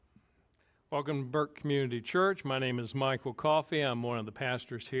Welcome to Burke Community Church. My name is Michael Coffey. I'm one of the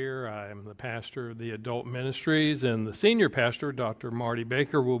pastors here. I am the pastor of the adult ministries, and the senior pastor, Dr. Marty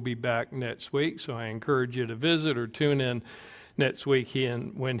Baker, will be back next week, so I encourage you to visit or tune in next week.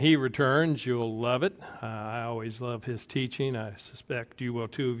 When he returns, you'll love it. I always love his teaching. I suspect you will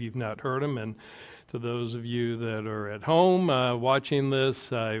too if you've not heard him. And to those of you that are at home watching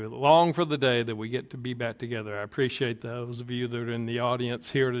this, I long for the day that we get to be back together. I appreciate those of you that are in the audience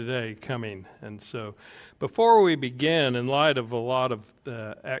here today coming. And so before we begin, in light of a lot of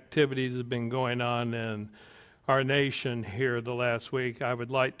activities that have been going on in our nation here the last week, I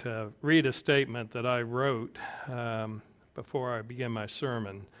would like to read a statement that I wrote before I begin my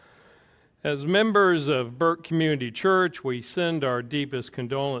sermon. As members of Burke Community Church, we send our deepest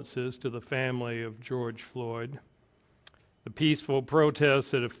condolences to the family of George Floyd. The peaceful protests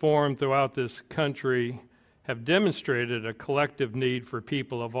that have formed throughout this country have demonstrated a collective need for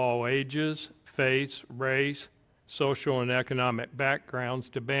people of all ages, faiths, race, social and economic backgrounds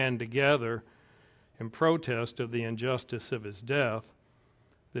to band together in protest of the injustice of his death.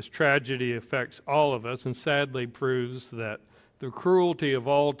 This tragedy affects all of us and sadly proves that the cruelty of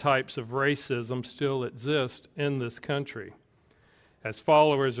all types of racism still exists in this country. As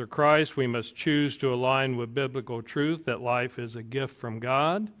followers of Christ, we must choose to align with biblical truth that life is a gift from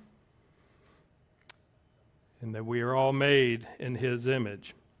God and that we are all made in His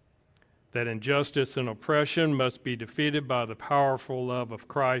image, that injustice and oppression must be defeated by the powerful love of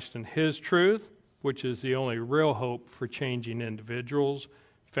Christ and His truth, which is the only real hope for changing individuals,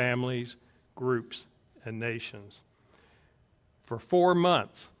 families, groups, and nations. For 4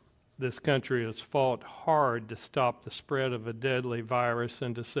 months, this country has fought hard to stop the spread of a deadly virus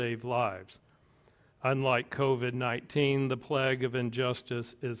and to save lives. Unlike COVID-19, the plague of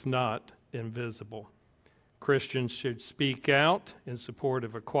injustice is not invisible. Christians should speak out in support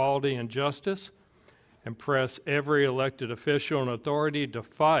of equality and justice and press every elected official and authority to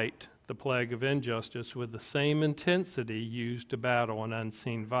fight the plague of injustice with the same intensity used to battle an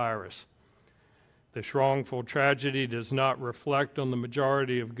unseen virus. This wrongful tragedy does not reflect on the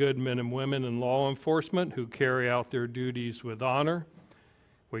majority of good men and women in law enforcement who carry out their duties with honor.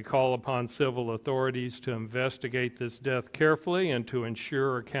 We call upon civil authorities to investigate this death carefully and to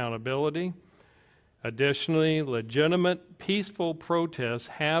ensure accountability. Additionally, legitimate, peaceful protests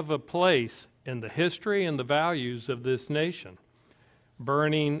have a place in the history and the values of this nation.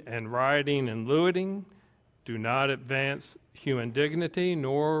 Burning and rioting and looting do not advance human dignity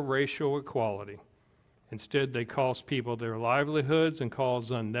nor racial equality. Instead, they cost people their livelihoods and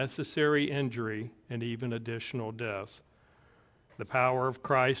cause unnecessary injury and even additional deaths. The power of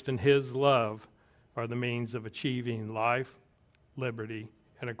Christ and His love are the means of achieving life, liberty,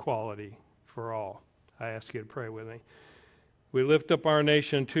 and equality for all. I ask you to pray with me. We lift up our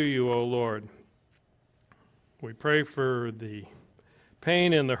nation to you, O Lord. We pray for the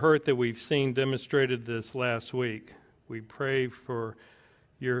pain and the hurt that we've seen demonstrated this last week. We pray for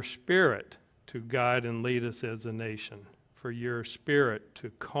your Spirit to guide and lead us as a nation, for your Spirit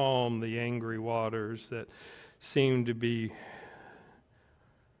to calm the angry waters that seem to be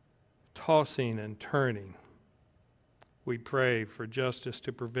tossing and turning. We pray for justice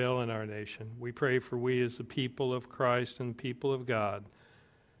to prevail in our nation. We pray for we as the people of Christ and the people of God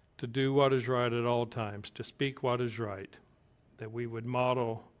to do what is right at all times, to speak what is right, that we would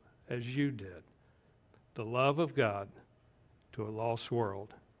model, as you did, the love of God to a lost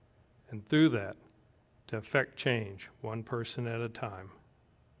world, and through that, to effect change one person at a time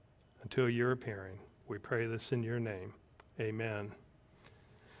until your appearing. We pray this in your name. Amen.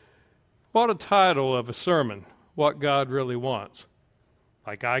 What a title of a sermon, What God Really Wants.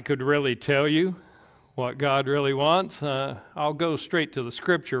 Like I could really tell you what God really wants. I'll go straight to the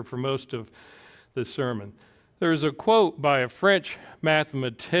scripture for most of this sermon. There's a quote by a French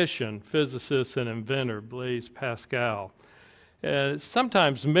mathematician, physicist, and inventor, Blaise Pascal. It's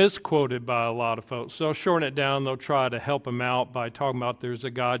sometimes misquoted by a lot of folks. They'll shorten it down. They'll try to help him out by talking about there's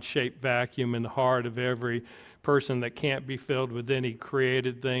a God-shaped vacuum in the heart of every person that can't be filled with any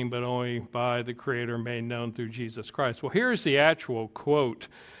created thing, but only by the Creator made known through Jesus Christ. Well, here's the actual quote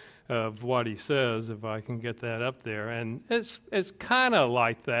of what he says, if I can get that up there. And it's kind of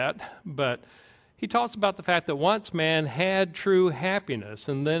like that, but he talks about the fact that once man had true happiness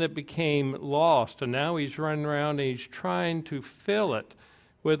and then it became lost, and now he's running around and he's trying to fill it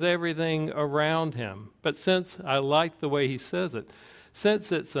with everything around him. But since, I like the way he says it,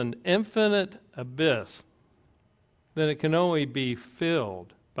 since it's an infinite abyss, then it can only be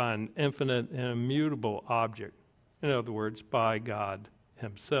filled by an infinite and immutable object. In other words, by God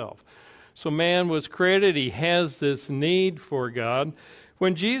Himself. So man was created, he has this need for God.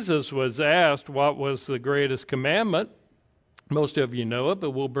 When Jesus was asked what was the greatest commandment, most of you know it,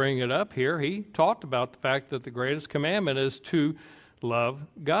 but we'll bring it up here. He talked about the fact that the greatest commandment is to love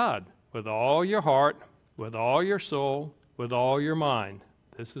God with all your heart, with all your soul, with all your mind.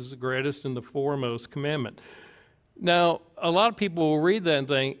 This is the greatest and the foremost commandment. Now, a lot of people will read that and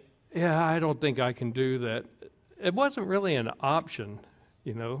think, yeah, I don't think I can do that. It wasn't really an option,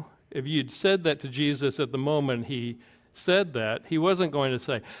 you know. If you'd said that to Jesus at the moment he said that, he wasn't going to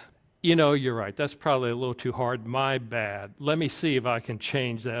say, you know, you're right, that's probably a little too hard, my bad. Let me see if I can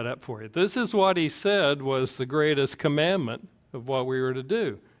change that up for you. This is what he said was the greatest commandment of what we were to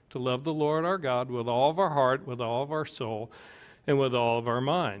do, to love the Lord our God with all of our heart, with all of our soul, and with all of our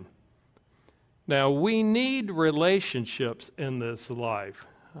mind. Now, we need relationships in this life,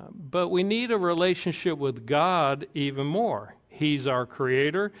 but we need a relationship with God even more. He's our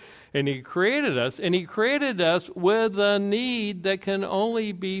creator, and he created us with a need that can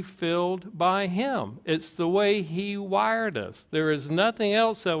only be filled by him. It's the way he wired us. There is nothing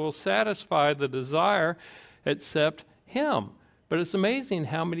else that will satisfy the desire except him. But it's amazing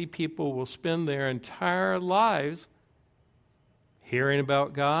how many people will spend their entire lives hearing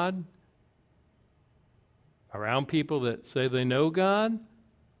about God, around people that say they know God,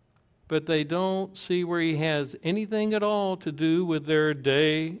 but they don't see where he has anything at all to do with their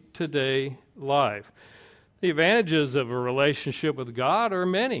day-to-day life. The advantages of a relationship with God are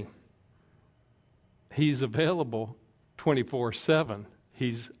many. He's available 24/7.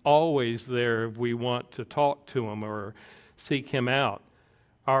 He's always there if we want to talk to him or seek him out.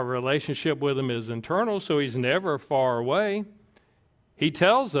 Our relationship with him is internal, so he's never far away. He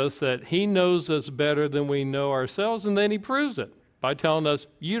tells us that he knows us better than we know ourselves, and then he proves it by telling us,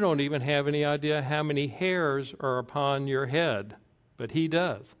 you don't even have any idea how many hairs are upon your head. But he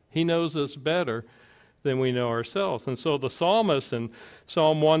does. He knows us better than we know ourselves. And so the psalmist in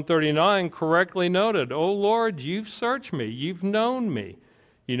Psalm 139 correctly noted, O Lord, you've searched me, you've known me.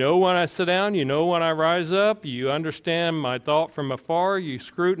 You know when I sit down, you know when I rise up, you understand my thought from afar, you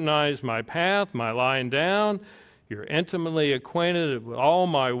scrutinize my path, my lying down. You're intimately acquainted with all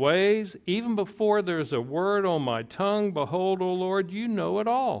my ways. Even before there's a word on my tongue, behold, O Lord, you know it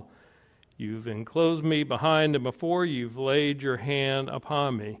all. You've enclosed me behind and before. You've laid your hand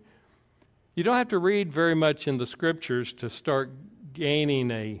upon me. You don't have to read very much in the Scriptures to start gaining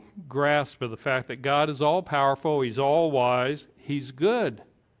a grasp of the fact that God is all-powerful. He's all-wise. He's good.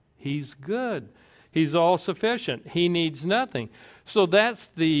 He's good. He's all-sufficient. He needs nothing. So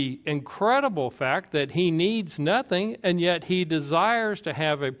that's the incredible fact that he needs nothing, and yet he desires to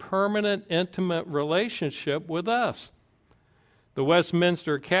have a permanent, intimate relationship with us. The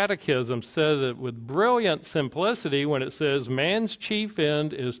Westminster Catechism says it with brilliant simplicity when it says, man's chief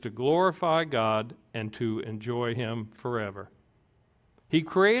end is to glorify God and to enjoy him forever. He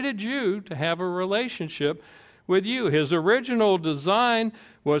created you to have a relationship with you. His original design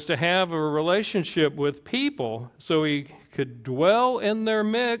was to have a relationship with people so he could dwell in their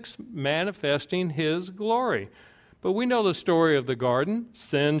midst, manifesting his glory. But we know the story of the garden.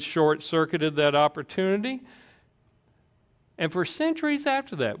 Sin short-circuited that opportunity. And for centuries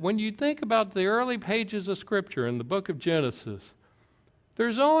after that, when you think about the early pages of Scripture in the book of Genesis,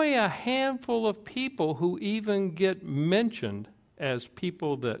 there's only a handful of people who even get mentioned as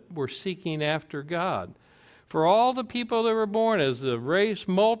people that were seeking after God. For all the people that were born, as the race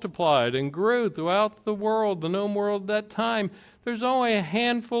multiplied and grew throughout the world, the known world at that time, there's only a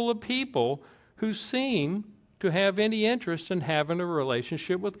handful of people who seem to have any interest in having a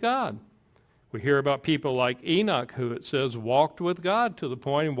relationship with God. We hear about people like Enoch, who it says walked with God to the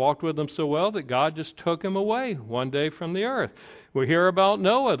point and walked with him so well that God just took him away one day from the earth. We hear about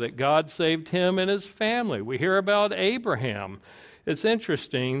Noah, that God saved him and his family. We hear about Abraham. It's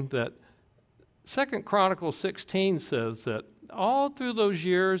interesting that 2 Chronicles 16 says that all through those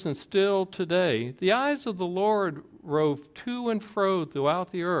years and still today, the eyes of the Lord rove to and fro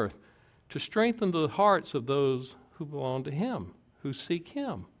throughout the earth to strengthen the hearts of those who belong to him, who seek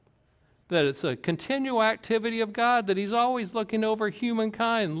him. That it's a continual activity of God, that he's always looking over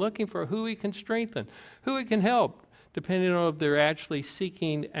humankind, looking for who he can strengthen, who he can help, depending on if they're actually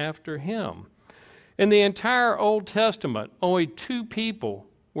seeking after him. In the entire Old Testament, only two people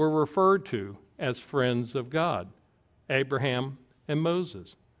were referred to as friends of God, Abraham and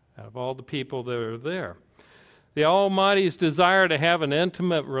Moses, out of all the people that are there. The Almighty's desire to have an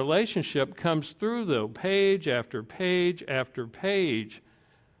intimate relationship comes through, though, page after page after page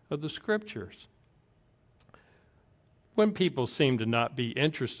of the Scriptures. When people seem to not be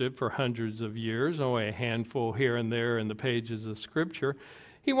interested for hundreds of years, only a handful here and there in the pages of Scripture,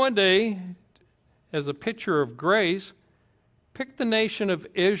 he one day, as a picture of grace, picked the nation of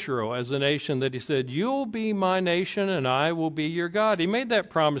Israel as a nation that he said, you'll be my nation and I will be your God. He made that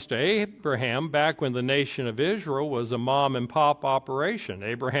promise to Abraham back when the nation of Israel was a mom and pop operation.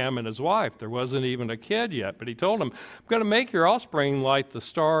 Abraham and his wife, there wasn't even a kid yet, but he told him, I'm going to make your offspring like the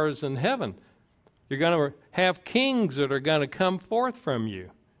stars in heaven. You're going to have kings that are going to come forth from you.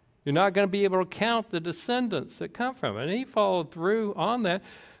 You're not going to be able to count the descendants that come from it. And he followed through on that.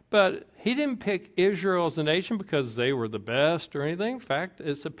 But he didn't pick Israel as a nation because they were the best or anything. In fact,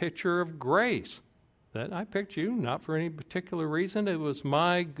 it's a picture of grace. That I picked you, not for any particular reason. It was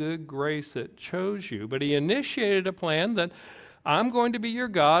my good grace that chose you. But he initiated a plan that I'm going to be your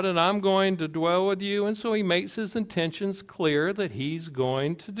God and I'm going to dwell with you. And so he makes his intentions clear that he's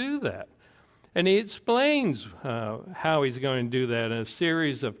going to do that. And he explains how he's going to do that in a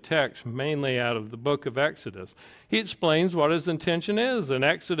series of texts, mainly out of the book of Exodus. He explains what his intention is. In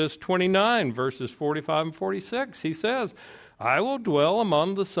Exodus 29, verses 45 and 46, he says, I will dwell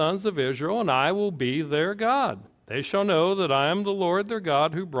among the sons of Israel, and I will be their God. They shall know that I am the Lord their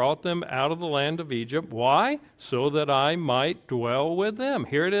God who brought them out of the land of Egypt. Why? So that I might dwell with them.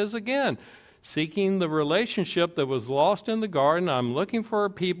 Here it is again. Seeking the relationship that was lost in the garden, I'm looking for a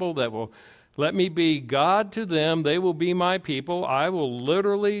people that will let me be God to them. They will be my people. I will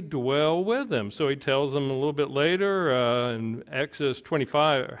literally dwell with them. So he tells them a little bit later in Exodus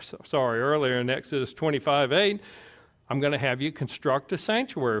 25, earlier in Exodus 25:8, I'm going to have you construct a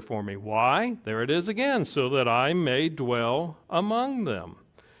sanctuary for me. Why? There it is again, so that I may dwell among them.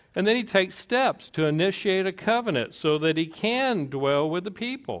 And then he takes steps to initiate a covenant so that he can dwell with the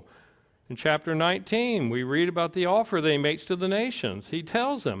people. In chapter 19, we read about the offer that he makes to the nations. He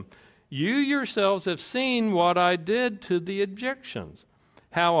tells them, you yourselves have seen what I did to the Egyptians,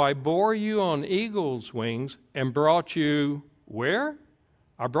 how I bore you on eagle's wings and brought you where?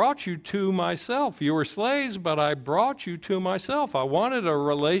 I brought you to myself. You were slaves, but I brought you to myself. I wanted a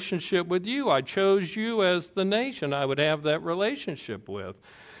relationship with you. I chose you as the nation I would have that relationship with.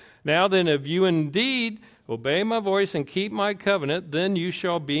 Now then, if you indeed obey my voice and keep my covenant, then you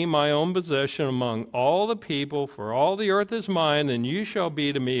shall be my own possession among all the people, for all the earth is mine, and you shall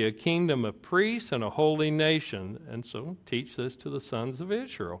be to me a kingdom of priests and a holy nation. And so teach this to the sons of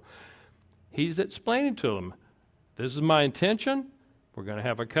Israel. He's explaining to them, this is my intention. We're going to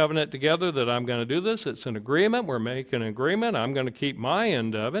have a covenant together that I'm going to do this. It's an agreement. We're making an agreement. I'm going to keep my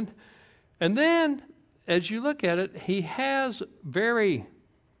end of it. And then, as you look at it, he has very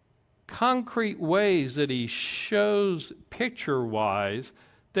concrete ways that he shows picture-wise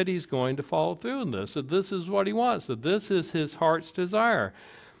that he's going to follow through in this. That this is what he wants. That this is his heart's desire.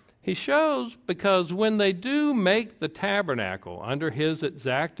 He shows because when they do make the tabernacle under his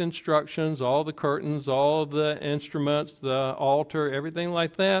exact instructions, all the curtains, all the instruments, the altar, everything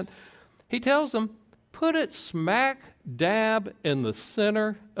like that, he tells them, put it smack dab in the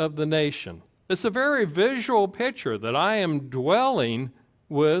center of the nation. It's a very visual picture that I am dwelling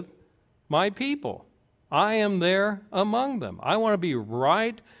with my people. I am there among them. I want to be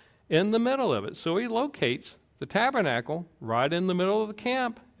right in the middle of it. So he locates the tabernacle right in the middle of the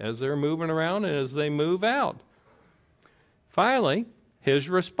camp as they're moving around and as they move out. Finally, his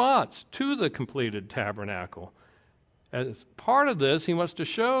response to the completed tabernacle. As part of this, he wants to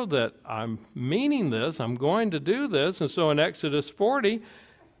show that I'm meaning this, I'm going to do this. And so in Exodus 40,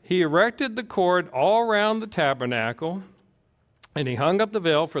 he erected the court all around the tabernacle, and he hung up the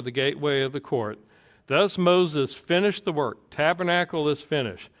veil for the gateway of the court. Thus Moses finished the work. Tabernacle is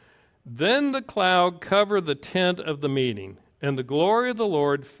finished. Then the cloud covered the tent of the meeting, and the glory of the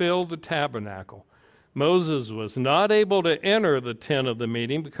Lord filled the tabernacle. Moses was not able to enter the tent of the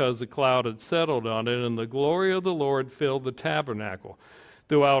meeting because the cloud had settled on it, and the glory of the Lord filled the tabernacle.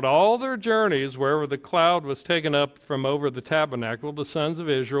 Throughout all their journeys, wherever the cloud was taken up from over the tabernacle, the sons of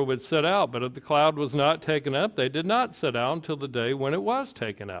Israel would set out. But if the cloud was not taken up, they did not set out until the day when it was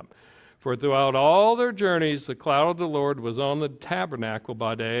taken up. For throughout all their journeys, the cloud of the Lord was on the tabernacle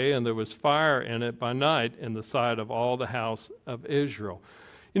by day, and there was fire in it by night in the sight of all the house of Israel.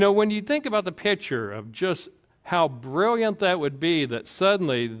 You know, when you think about the picture of just how brilliant that would be, that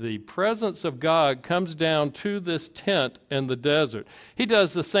suddenly the presence of God comes down to this tent in the desert. He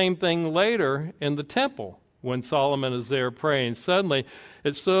does the same thing later in the temple when Solomon is there praying. Suddenly,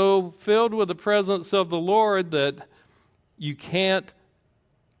 it's so filled with the presence of the Lord that you can't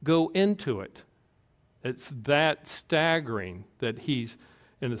go into it. It's that staggering that he's,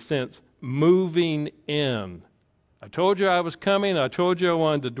 in a sense, moving in. I told you I was coming. I told you I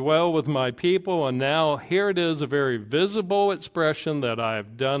wanted to dwell with my people, and now here it is, a very visible expression that I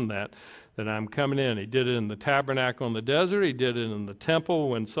have done that I'm coming in. He did it in the tabernacle in the desert. He did it in the temple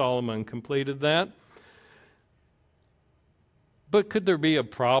when Solomon completed that. But could there be a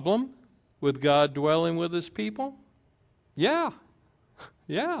problem with God dwelling with his people? Yeah.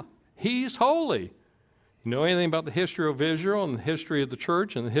 Yeah. He's holy. You know anything about the history of Israel and the history of the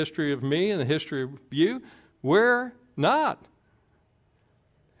church and the history of me and the history of you? We're not.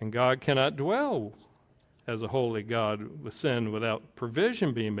 And God cannot dwell as a holy God with sin without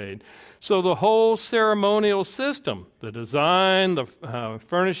provision being made. So the whole ceremonial system, the design, the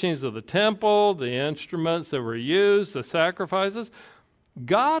furnishings of the temple, the instruments that were used, the sacrifices,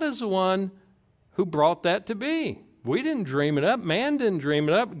 God is the one who brought that to be. We didn't dream it up. Man didn't dream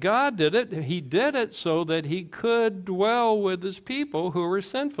it up. God did it. He did it so that he could dwell with his people who were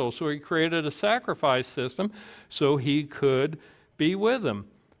sinful. So he created a sacrifice system so he could be with them.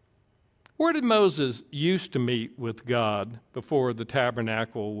 Where did Moses used to meet with God before the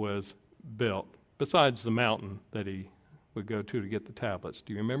tabernacle was built, besides the mountain that he would go to get the tablets?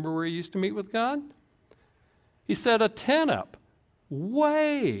 Do you remember where he used to meet with God? He set a tent up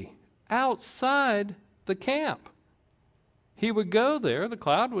way outside the camp. He would go there, the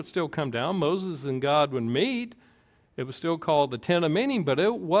cloud would still come down, Moses and God would meet. It was still called the tent of meeting, but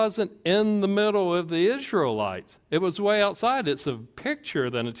it wasn't in the middle of the Israelites. It was way outside. It's a picture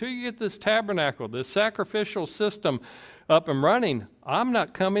that until you get this tabernacle, this sacrificial system up and running, I'm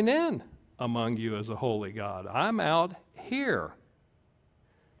not coming in among you as a holy God. I'm out here.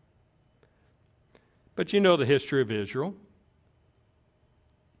 But you know the history of Israel.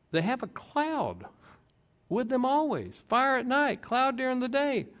 They have a cloud with them always. Fire at night, cloud during the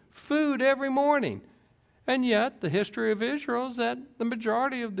day, food every morning. And yet, the history of Israel is that the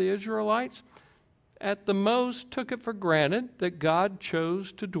majority of the Israelites, at the most, took it for granted that God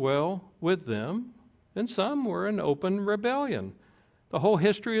chose to dwell with them, and some were in open rebellion. The whole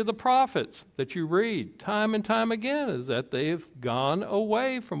history of the prophets that you read time and time again is that they've gone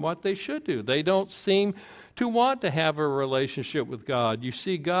away from what they should do. They don't seem to want to have a relationship with God. You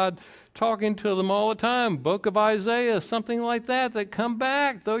see God talking to them all the time. Book of Isaiah, something like that come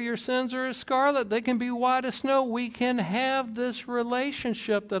back. Though your sins are as scarlet, they can be white as snow. We can have this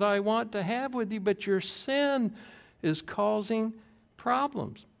relationship that I want to have with you, but your sin is causing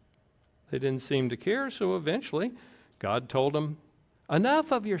problems. They didn't seem to care, so eventually God told them,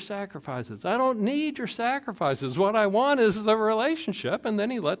 enough of your sacrifices. I don't need your sacrifices. What I want is the relationship. And then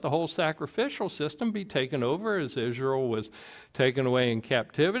he let the whole sacrificial system be taken over as Israel was taken away in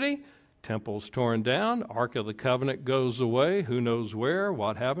captivity. Temples torn down. Ark of the Covenant goes away. Who knows where?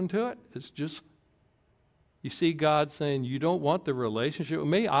 What happened to it? It's just, you see God saying, you don't want the relationship with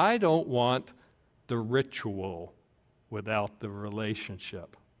me. I don't want the ritual without the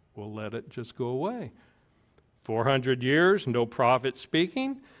relationship. We'll let it just go away. 400 years, no prophet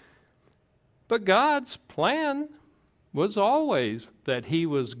speaking. But God's plan was always that he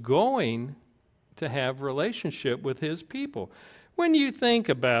was going to have relationship with his people. When you think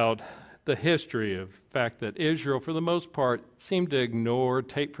about the history of the fact that Israel, for the most part, seemed to ignore,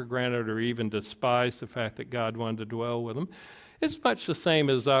 take for granted, or even despise the fact that God wanted to dwell with them, it's much the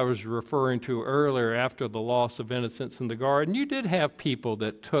same as I was referring to earlier after the loss of innocence in the garden. You did have people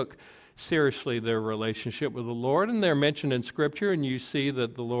that took seriously their relationship with the Lord, and they're mentioned in Scripture, and you see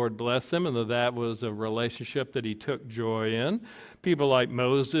that the Lord blessed them and that was a relationship that he took joy in. People like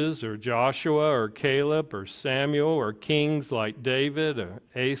Moses or Joshua or Caleb or Samuel, or kings like David or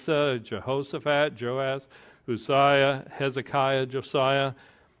Asa, Jehoshaphat, Joash, Uzziah, Hezekiah, Josiah.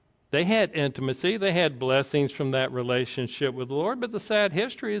 They had intimacy, they had blessings from that relationship with the Lord, but the sad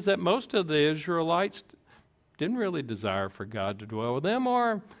history is that most of the Israelites didn't really desire for God to dwell with them,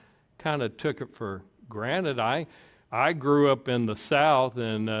 or kind of took it for granted. I grew up in the South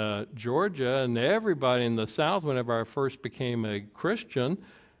in Georgia, and everybody in the South, whenever I first became a Christian,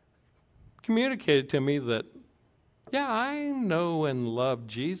 communicated to me that, yeah, I know and love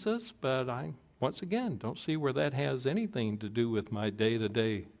Jesus, but I, once again, don't see where that has anything to do with my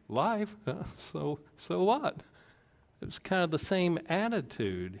day-to-day life. So what? It was kind of the same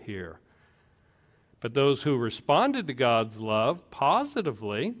attitude here. But those who responded to God's love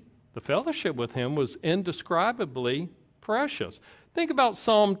positively, the fellowship with him was indescribably precious. Think about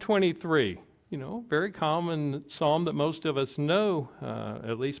Psalm 23, very common psalm that most of us know,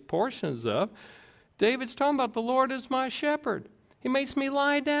 at least portions of. David's talking about the Lord is my shepherd. He makes me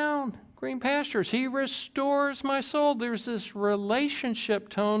lie down, green pastures. He restores my soul. There's this relationship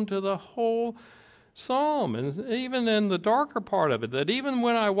tone to the whole psalm, and even in the darker part of it, that even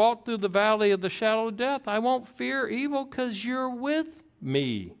when I walk through the valley of the shadow of death, I won't fear evil because you're with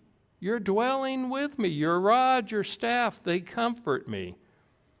me. You're dwelling with me. Your rod, your staff, they comfort me.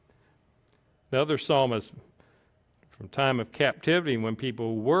 The other psalmist, from time of captivity, when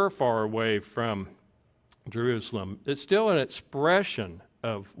people were far away from Jerusalem. It's still an expression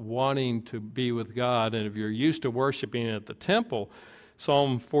of wanting to be with God. And if you're used to worshiping at the temple,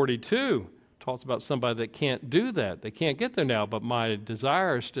 Psalm 42 talks about somebody that can't do that. They can't get there now, but my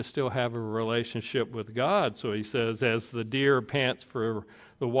desire is to still have a relationship with God. So he says, as the deer pants for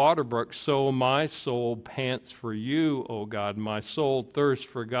the water brook, so my soul pants for you, O God. My soul thirsts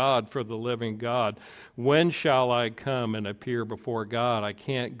for God, for the living God. When shall I come and appear before God? I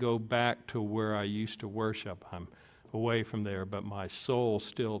can't go back to where I used to worship. I'm away from there, but my soul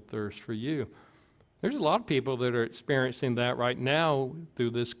still thirsts for you. There's a lot of people that are experiencing that right now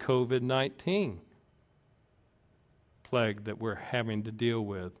through this COVID-19 plague that we're having to deal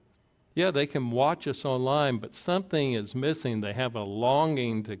with. Yeah, they can watch us online, but something is missing. They have a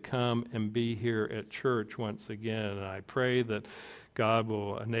longing to come and be here at church once again. And I pray that God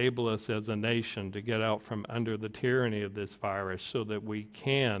will enable us as a nation to get out from under the tyranny of this virus so that we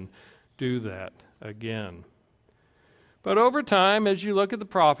can do that again. But over time, as you look at the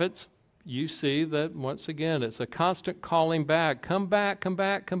prophets, you see that, once again, it's a constant calling back. Come back, come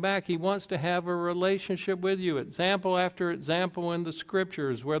back, come back. He wants to have a relationship with you. Example after example in the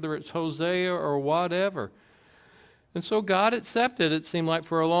Scriptures, whether it's Hosea or whatever. And so God accepted, it seemed like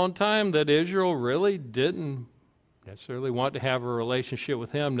for a long time, that Israel really didn't necessarily want to have a relationship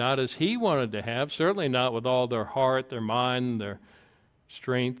with him, not as he wanted to have, certainly not with all their heart, their mind, their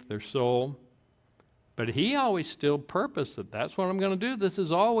strength, their soul. But he always still purposed that that's what I'm going to do. This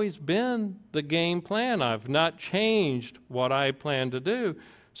has always been the game plan. I've not changed what I plan to do.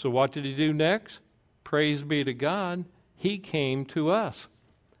 So what did he do next? Praise be to God. He came to us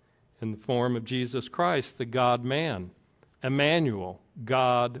in the form of Jesus Christ, the God-man. Emmanuel,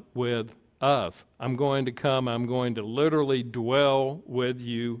 God with us. I'm going to come. I'm going to literally dwell with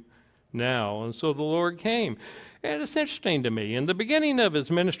you now. And so the Lord came. And it's interesting to me, in the beginning of his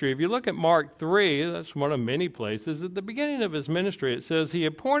ministry, if you look at Mark 3, that's one of many places, at the beginning of his ministry it says he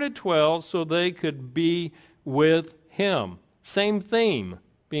appointed 12 so they could be with him. Same theme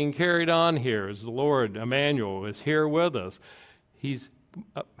being carried on here as the Lord, Emmanuel, is here with us. He's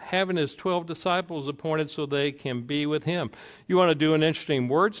having his 12 disciples appointed so they can be with him. You want to do an interesting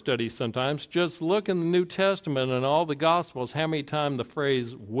word study sometimes, just look in the New Testament and all the Gospels how many times the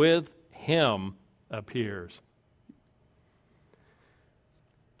phrase with him appears.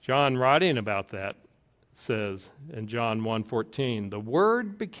 John, writing about that, says in John 1:14, the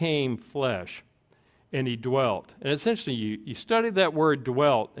Word became flesh, and he dwelt. And essentially, you study that word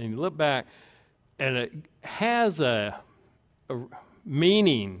dwelt, and you look back, and it has a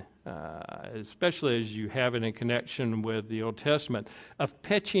meaning, especially as you have it in connection with the Old Testament, of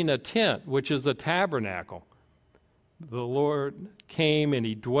pitching a tent, which is a tabernacle. The Lord came and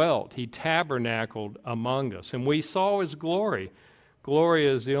he dwelt. He tabernacled among us, and we saw his glory. Glory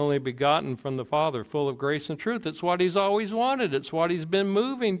is the only begotten from the Father, full of grace and truth. It's what he's always wanted. It's what he's been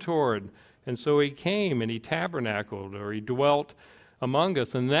moving toward. And so he came and he tabernacled, or he dwelt among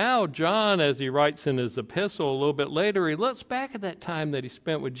us. And now John, as he writes in his epistle a little bit later, he looks back at that time that he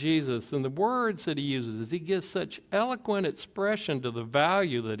spent with Jesus and the words that he uses. He gives such eloquent expression to the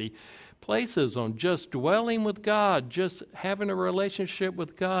value that he places on just dwelling with God, just having a relationship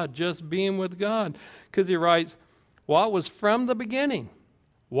with God, just being with God. Because he writes, what was from the beginning,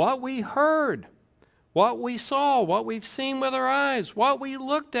 what we heard, what we saw, what we've seen with our eyes, what we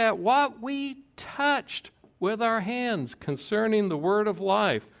looked at, what we touched with our hands concerning the word of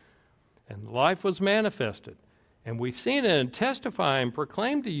life. And life was manifested. And we've seen it and testify and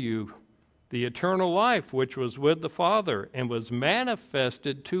proclaim to you the eternal life which was with the Father and was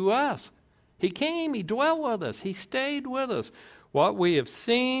manifested to us. He came, he dwelt with us, he stayed with us. What we have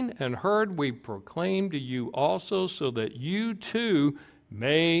seen and heard we proclaim to you also, so that you too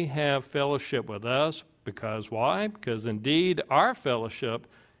may have fellowship with us. Because why? Because indeed our fellowship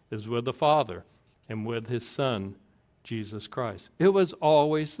is with the Father and with his Son, Jesus Christ. It was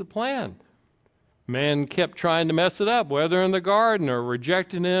always the plan. Man kept trying to mess it up, whether in the garden or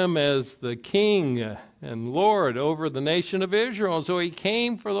rejecting him as the king and Lord over the nation of Israel. And so he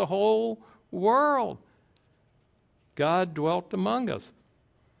came for the whole world. God dwelt among us.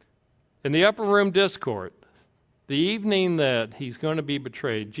 In the upper room discourse, the evening that he's going to be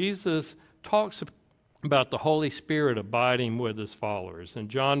betrayed, Jesus talks about the Holy Spirit abiding with his followers. In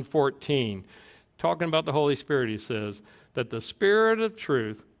John 14, talking about the Holy Spirit, he says that the Spirit of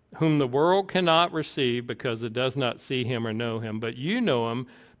truth, whom the world cannot receive because it does not see him or know him, but you know him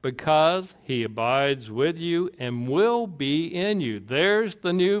because he abides with you and will be in you. There's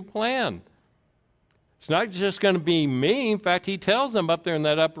the new plan. It's not just going to be me. In fact, he tells them up there in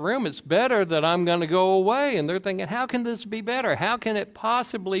that upper room, it's better that I'm going to go away. And they're thinking, how can this be better? How can it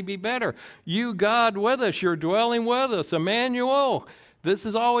possibly be better? You, God, with us. You're dwelling with us. Emmanuel. This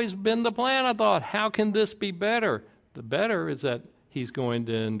has always been the plan, I thought. How can this be better? The better is that he's going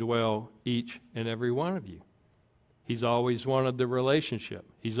to indwell each and every one of you. He's always wanted the relationship.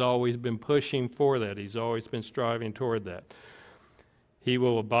 He's always been pushing for that. He's always been striving toward that. He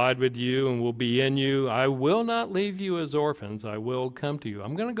will abide with you and will be in you. I will not leave you as orphans. I will come to you.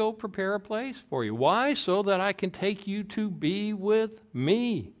 I'm going to go prepare a place for you. Why? So that I can take you to be with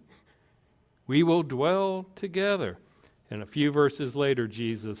me. We will dwell together. And a few verses later,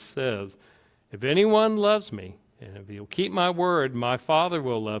 Jesus says, if anyone loves me, and if he'll keep my word, my Father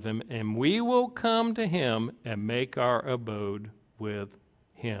will love him, and we will come to him and make our abode with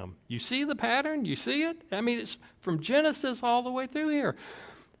him. You see the pattern? You see it? I mean, it's from Genesis all the way through here.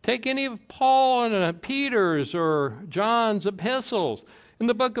 Take any of Paul and Peter's or John's epistles. In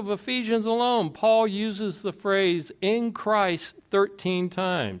the book of Ephesians alone, Paul uses the phrase in Christ 13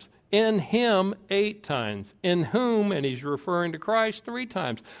 times. In him 8 times. In whom, and he's referring to Christ 3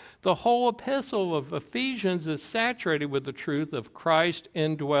 times. The whole epistle of Ephesians is saturated with the truth of Christ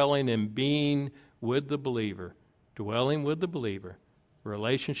indwelling and being with the believer. Dwelling with the believer.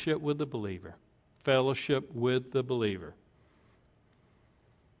 Relationship with the believer. Fellowship with the believer.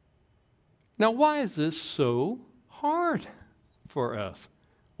 Now, why is this so hard for us?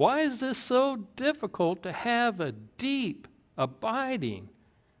 Why is this so difficult to have a deep, abiding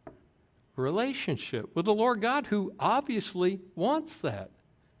relationship with the Lord God, who obviously wants that?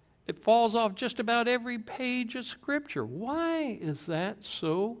 It falls off just about every page of Scripture. Why is that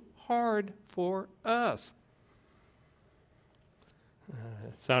so hard for us?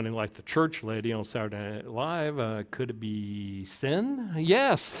 Sounding like the church lady on Saturday Night Live, could it be sin?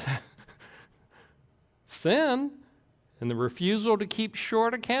 Yes. Sin, and the refusal to keep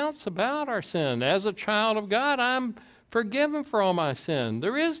short accounts about our sin. As a child of God, I'm forgiven for all my sin.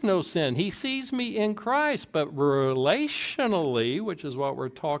 There is no sin. He sees me in Christ, but relationally, which is what we're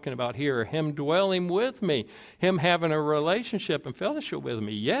talking about here, him dwelling with me, him having a relationship and fellowship with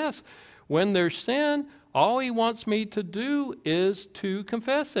me. Yes, when there's sin, all he wants me to do is to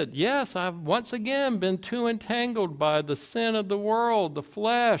confess it. Yes, I've once again been too entangled by the sin of the world, the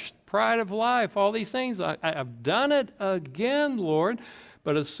flesh, pride of life, all these things. I've done it again, Lord.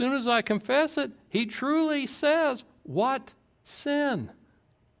 But as soon as I confess it, he truly says, what sin?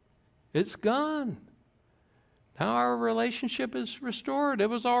 It's gone. Now our relationship is restored. It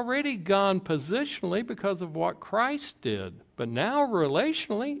was already gone positionally because of what Christ did. But now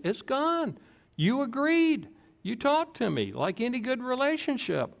relationally, it's gone. You agreed. You talked to me like any good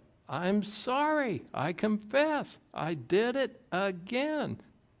relationship. I'm sorry. I confess. I did it again.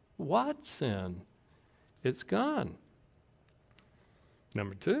 What sin? It's gone.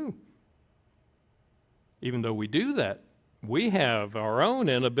 Number 2, even though we do that, we have our own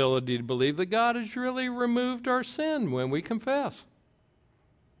inability to believe that God has really removed our sin when we confess.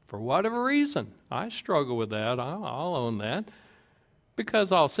 For whatever reason, I struggle with that. I'll own that.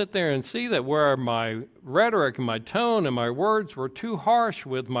 Because I'll sit there and see that where my rhetoric and my tone and my words were too harsh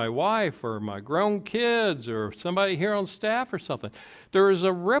with my wife or my grown kids or somebody here on staff or something, there is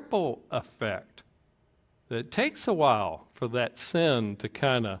a ripple effect. It takes a while for that sin to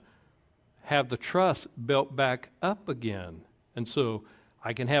kind of have the trust built back up again. And so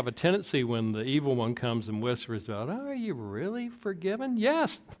I can have a tendency when the evil one comes and whispers out, oh, are you really forgiven?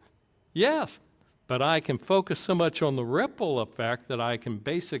 Yes. But I can focus so much on the ripple effect that I can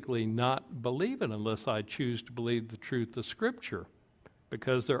basically not believe it unless I choose to believe the truth of Scripture.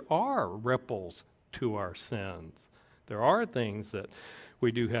 Because there are ripples to our sins. There are things that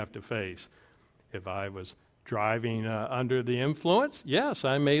we do have to face. If I was driving under the influence, yes,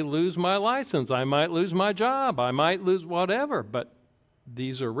 I may lose my license. I might lose my job. I might lose whatever. But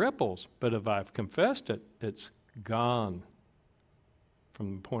these are ripples. But if I've confessed it, it's gone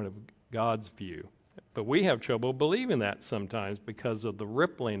from the point of God's view. But we have trouble believing that sometimes because of the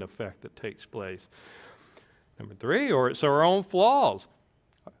rippling effect that takes place. Number 3, or it's our own flaws.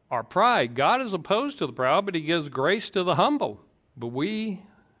 Our pride. God is opposed to the proud, but he gives grace to the humble. But we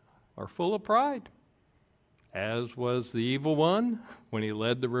are full of pride, as was the evil one when he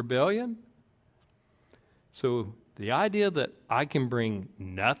led the rebellion. So the idea that I can bring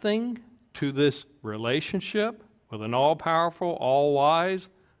nothing to this relationship with an all-powerful, all-wise,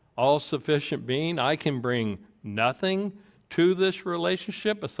 all-sufficient being, I can bring nothing to this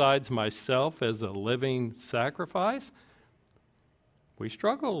relationship besides myself as a living sacrifice. We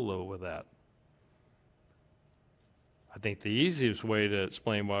struggle a little with that. I think the easiest way to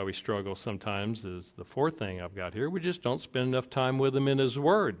explain why we struggle sometimes is the fourth thing I've got here. We just don't spend enough time with him in his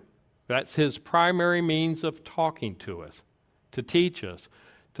word. That's his primary means of talking to us, to teach us,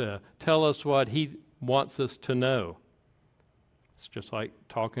 to tell us what he wants us to know. It's just like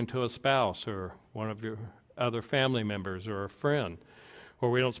talking to a spouse or one of your other family members or a friend,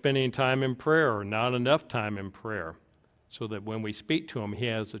 where we don't spend any time in prayer or not enough time in prayer, so that when we speak to him, he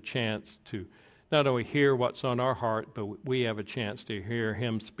has a chance to not only hear what's on our heart, but we have a chance to hear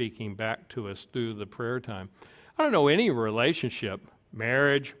him speaking back to us through the prayer time. I don't know any relationship,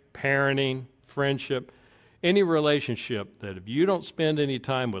 marriage, parenting, friendship, any relationship that if you don't spend any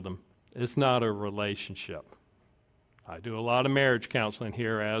time with them, it's not a relationship. I do a lot of marriage counseling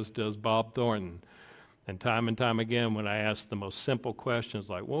here, as does Bob Thornton. And time again, when I ask the most simple questions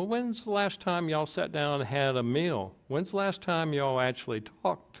like, well, when's the last time y'all sat down and had a meal? When's the last time y'all actually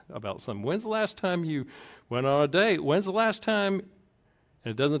talked about something? When's the last time you went on a date? When's the last time?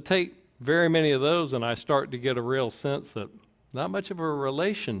 And it doesn't take very many of those, and I start to get a real sense that not much of a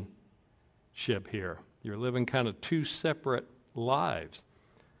relationship here. You're living kind of two separate lives.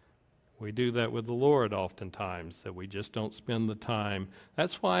 We do that with the Lord oftentimes, that we just don't spend the time.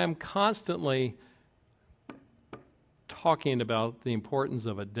 That's why I'm constantly talking about the importance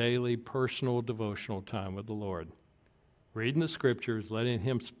of a daily personal devotional time with the Lord. Reading the scriptures, letting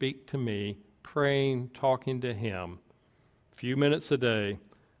him speak to me, praying, talking to him, a few minutes a day,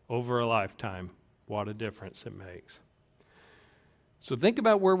 over a lifetime. What a difference it makes. So think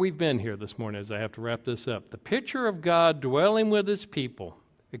about where we've been here this morning as I have to wrap this up. The picture of God dwelling with his people.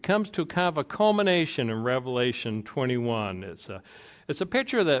 It comes to kind of a culmination in Revelation 21. It's a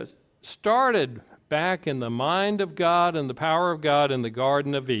picture that started back in the mind of God and the power of God in the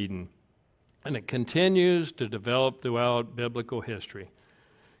Garden of Eden. And it continues to develop throughout biblical history.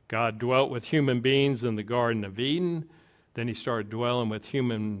 God dwelt with human beings in the Garden of Eden. Then he started dwelling with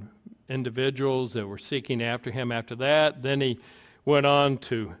human individuals that were seeking after him after that. Then he went on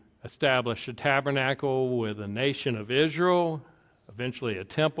to establish a tabernacle with a nation of Israel, eventually a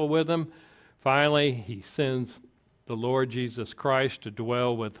temple with them. Finally, he sends the Lord Jesus Christ to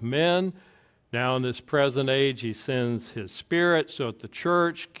dwell with men. Now in this present age, he sends his Spirit so that the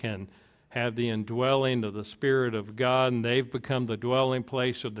church can have the indwelling of the Spirit of God, and they've become the dwelling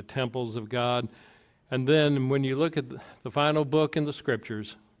place of the temples of God. And then when you look at the final book in the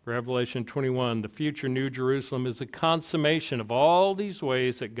Scriptures, Revelation 21, the future New Jerusalem is a consummation of all these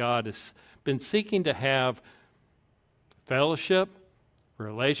ways that God has been seeking to have fellowship,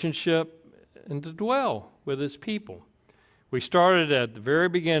 relationship, and to dwell with his people. We started at the very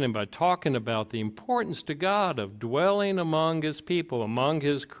beginning by talking about the importance to God of dwelling among his people, among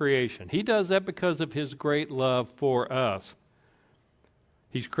his creation. He does that because of his great love for us.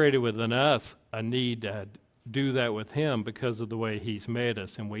 He's created within us a need to do that with him because of the way he's made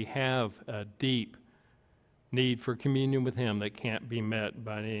us, and we have a deep need for communion with him that can't be met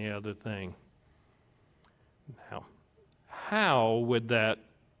by any other thing. Now, how would that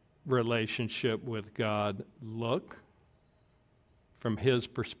relationship with God look from his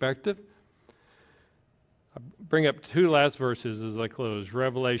perspective? I bring up two last verses as I close,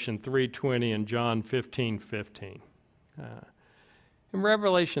 Revelation 3:20 and John 15:15. In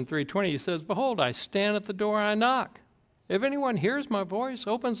Revelation 3:20, he says, "Behold, I stand at the door and I knock. If anyone hears my voice,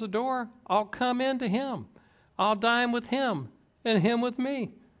 opens the door, I'll come into him. I'll dine with him and him with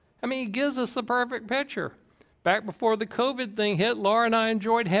me." I mean, he gives us the perfect picture. Back before the COVID thing hit, Laura and I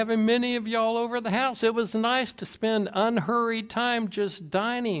enjoyed having many of y'all over the house. It was nice to spend unhurried time just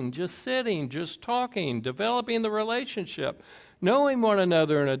dining, just sitting, just talking, developing the relationship, knowing one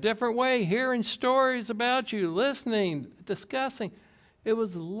another in a different way, hearing stories about you, listening, discussing. It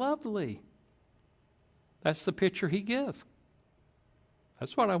was lovely. That's the picture he gives.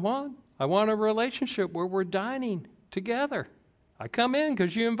 That's what I want. I want a relationship where we're dining together. I come in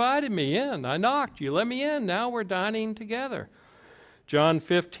because you invited me in. I knocked. You let me in. Now we're dining together. John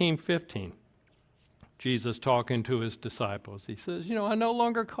 15:15. Jesus talking to his disciples. He says, I no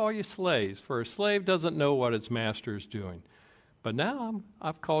longer call you slaves, for a slave doesn't know what its master is doing. But now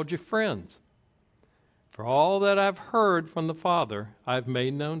I've called you friends. For all that I've heard from the Father, I've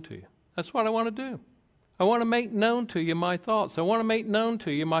made known to you. That's what I want to do. I want to make known to you my thoughts. I want to make known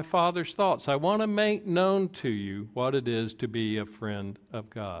to you my Father's thoughts. I want to make known to you what it is to be a friend of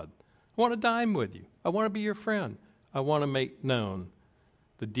God. I want to dine with you. I want to be your friend. I want to make known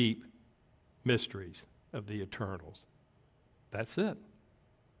the deep mysteries of the eternals. That's it.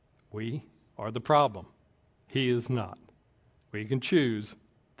 We are the problem. He is not. We can choose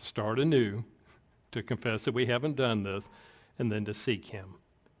to start anew, to confess that we haven't done this, and then to seek him.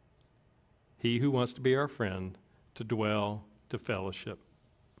 He who wants to be our friend, to to dwell, to fellowship,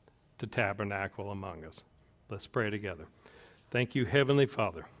 to tabernacle among us. Let's pray together. Thank you, Heavenly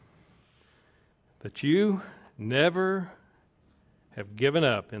Father, that you never have given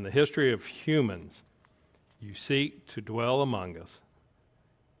up in the history of humans. You seek to dwell among us,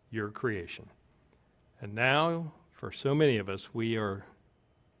 your creation. And now, for so many of us, we are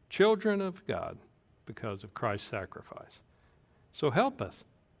children of God because of Christ's sacrifice. So help us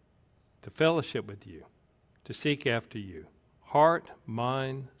to fellowship with you, to seek after you, heart,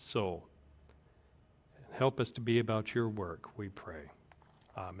 mind, soul. And help us to be about your work, we pray.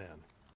 Amen.